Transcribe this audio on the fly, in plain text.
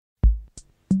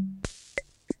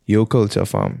Yo, Culture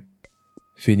Farm,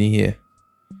 Finny here.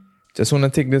 Just want to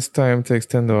take this time to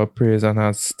extend our prayers and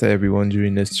hearts to everyone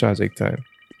during this tragic time.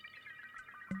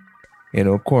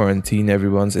 Quarantine,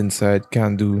 everyone's inside,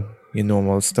 can't do your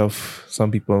normal stuff. Some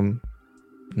people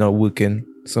not working,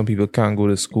 some people can't go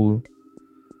to school.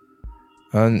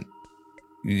 And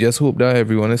you just hope that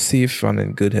everyone is safe and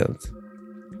in good health.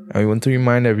 And we want to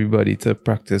remind everybody to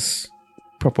practice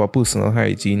proper personal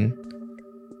hygiene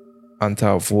and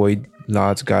to avoid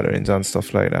large gatherings and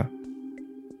stuff like that.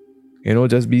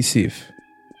 Just be safe.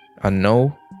 And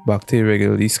now, back to a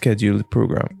regularly scheduled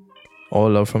program. All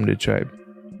love from the tribe.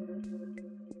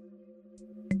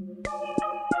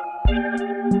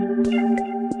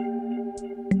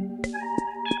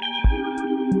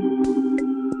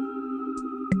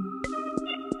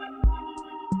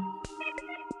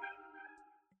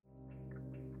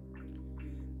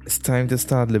 It's time to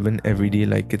start living every day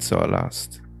like it's our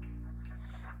last.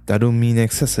 That don't mean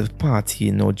excessive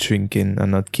partying or drinking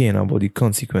and not caring about the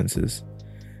consequences.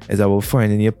 It's about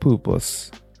finding your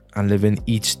purpose and living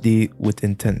each day with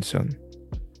intention.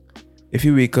 If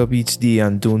you wake up each day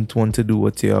and don't want to do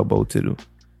what you're about to do,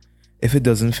 if it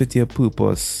doesn't fit your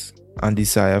purpose and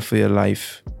desire for your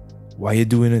life, why are you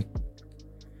doing it?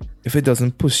 If it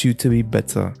doesn't push you to be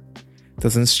better,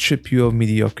 doesn't strip you of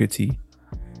mediocrity,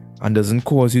 and doesn't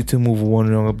cause you to move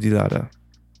one rung up the ladder,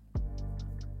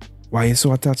 why are you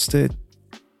so attached to it?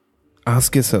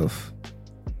 Ask yourself,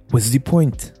 what's the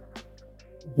point?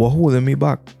 What holding me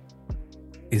back?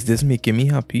 Is this making me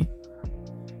happy?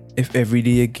 If every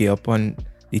day you get up and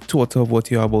the thought of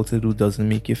what you're about to do doesn't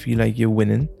make you feel like you're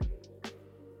winning,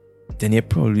 then you're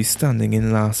probably standing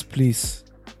in last place,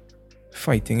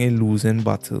 fighting a losing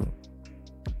battle.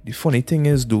 The funny thing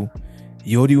is though,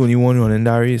 you're the only one running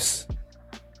that race.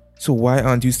 So why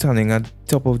aren't you standing at the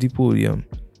top of the podium,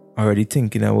 already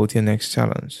thinking about your next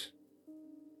challenge?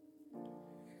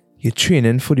 You're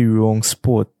training for the wrong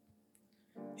sport.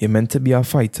 You're meant to be a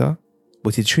fighter,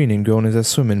 but your training ground is a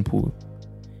swimming pool.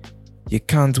 You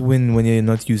can't win when you're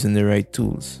not using the right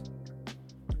tools.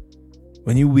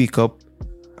 When you wake up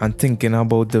and thinking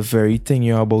about the very thing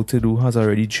you're about to do has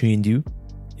already trained you,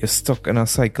 you're stuck in a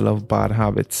cycle of bad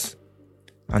habits.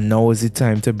 And now is the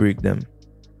time to break them.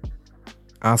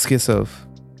 Ask yourself,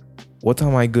 what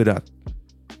am I good at?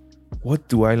 What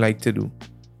do I like to do?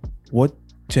 What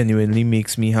genuinely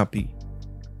makes me happy?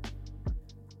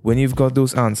 When you've got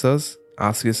those answers,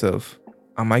 ask yourself,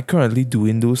 am I currently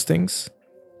doing those things?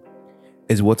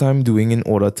 Is what I'm doing in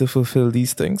order to fulfill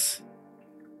these things?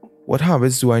 What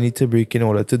habits do I need to break in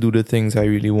order to do the things I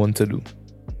really want to do?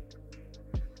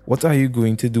 What are you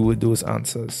going to do with those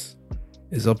answers?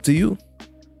 It's up to you.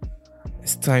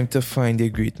 It's time to find your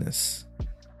greatness.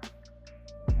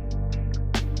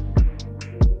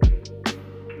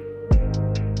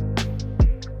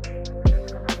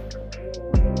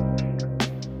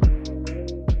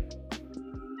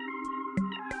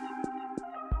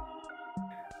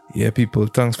 Yeah, people,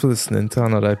 thanks for listening to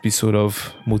another episode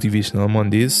of Motivational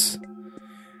Mondays.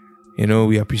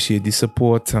 We appreciate the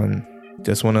support and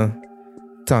just want to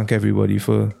thank everybody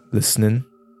for listening.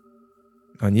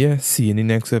 And yeah, see you in the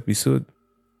next episode.